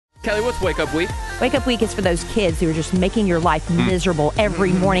Kelly, what's Wake Up Week? Wake Up Week is for those kids who are just making your life miserable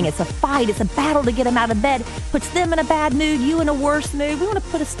every morning. It's a fight. It's a battle to get them out of bed. Puts them in a bad mood, you in a worse mood. We want to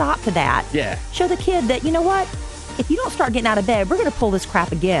put a stop to that. Yeah. Show the kid that, you know what? If you don't start getting out of bed, we're going to pull this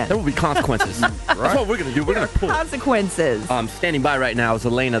crap again. There will be consequences. That's what we're going to do. We're going to pull consequences. Standing by right now is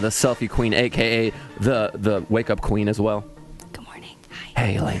Elena, the selfie queen, a.k.a. the Wake Up Queen as well. Good morning. Hi.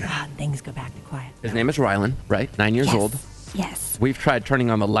 Hey, Elena. Things go back to quiet. His name is Rylan, right? 9 years old. Yes. We've tried turning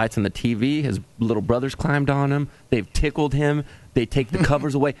on the lights on the TV. His little brothers climbed on him. They've tickled him. They take the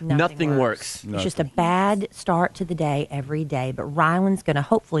covers away. Nothing works. It's just a bad start to the day every day. But Rylan's going to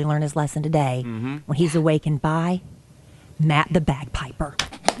hopefully learn his lesson today when he's awakened by Matt the Bagpiper.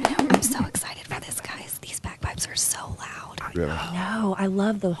 I'm so excited for this, guys. These bagpipes are so loud. Really? I know. I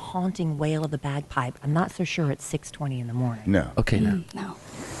love the haunting wail of the bagpipe. I'm not so sure it's 6:20 in the morning. No. Okay, now. No.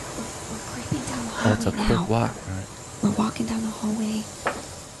 We're creeping down the hallway That's a now. quick walk. We're walking down the hallway.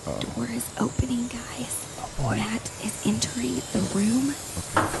 Door is opening, guys. Oh, boy. Matt is entering the room.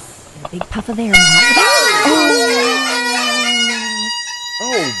 A big puff of air, Matt.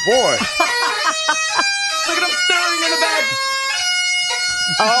 Oh, boy. Look at him stirring in the bed.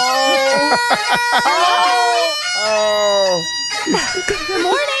 Oh. Good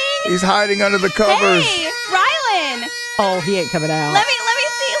morning. He's hiding under the covers. Hey, Rylan. Oh, he ain't coming out. Let me see.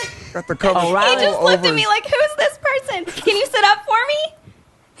 Got the covers. Oh, right. He just looked at me like, who's this person? Can you sit up for me?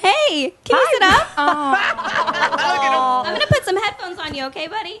 Hey, can you sit up? I'm going to put some headphones on you, okay,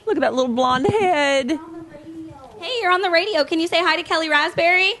 buddy? Look at that little blonde head. Hey, you're on the radio. Can you say hi to Kelly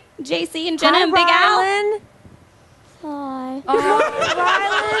Raspberry, JC, and Jenna, and Big Al? Rylan. Hi. Oh,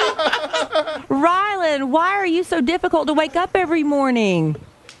 Rylan, why are you so difficult to wake up every morning?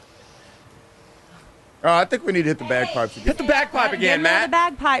 I think we need to hit the bagpipes again. Hit the bagpipe again, Give him another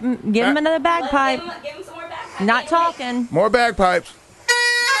Matt. bagpipe. Give him another bagpipe. Give him some more bagpipes. Not talking. More bagpipes.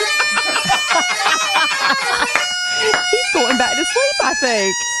 He's going back to sleep, I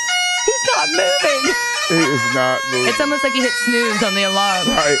think. He's not moving. He is not moving. It's almost like you hit snooze on the alarm.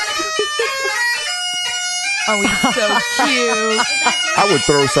 Right. Oh, he's so cute. I would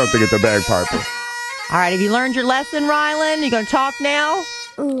throw something at the bagpiper. All right, have you learned your lesson, Rylan? You going to talk now?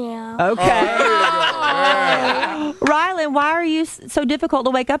 Yeah. Okay. Rylan, why are you so difficult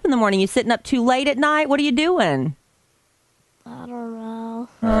to wake up in the morning? You sitting up too late at night? What are you doing? I don't know.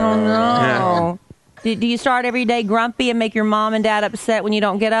 Oh, no. Do you start every day grumpy and make your mom and dad upset when you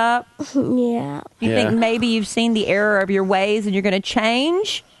don't get up? Yeah. Do you think maybe you've seen the error of your ways and you're going to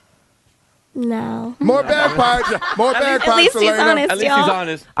change? No. More bagpipes. More bagpipes, At least he's Elena. honest, At least y'all. he's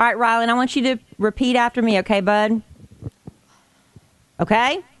honest. All right, Rylan, I want you to repeat after me, okay, bud?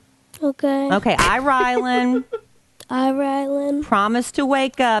 Okay? Okay. Okay, I, Rylan, I, Rylan, promise to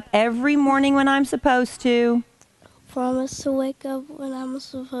wake up every morning when I'm supposed to. promise to wake up when I'm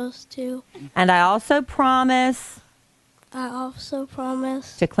supposed to. And I also promise I also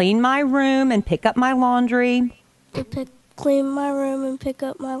promise to clean my room and pick up my laundry. to clean my room and pick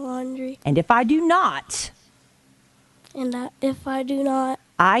up my laundry. And if I do not, And if I do not,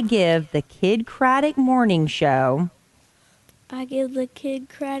 I give the Kid Craddock Morning Show I give the Kid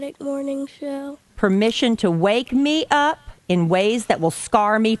Craddock Morning Show permission to wake me up in ways that will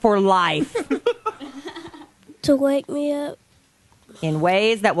scar me for life. to wake me up In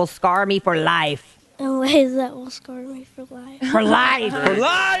ways that will scar me for life. in ways that will scar me for life. For life. For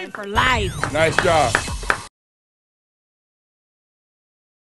life. For life. Nice job.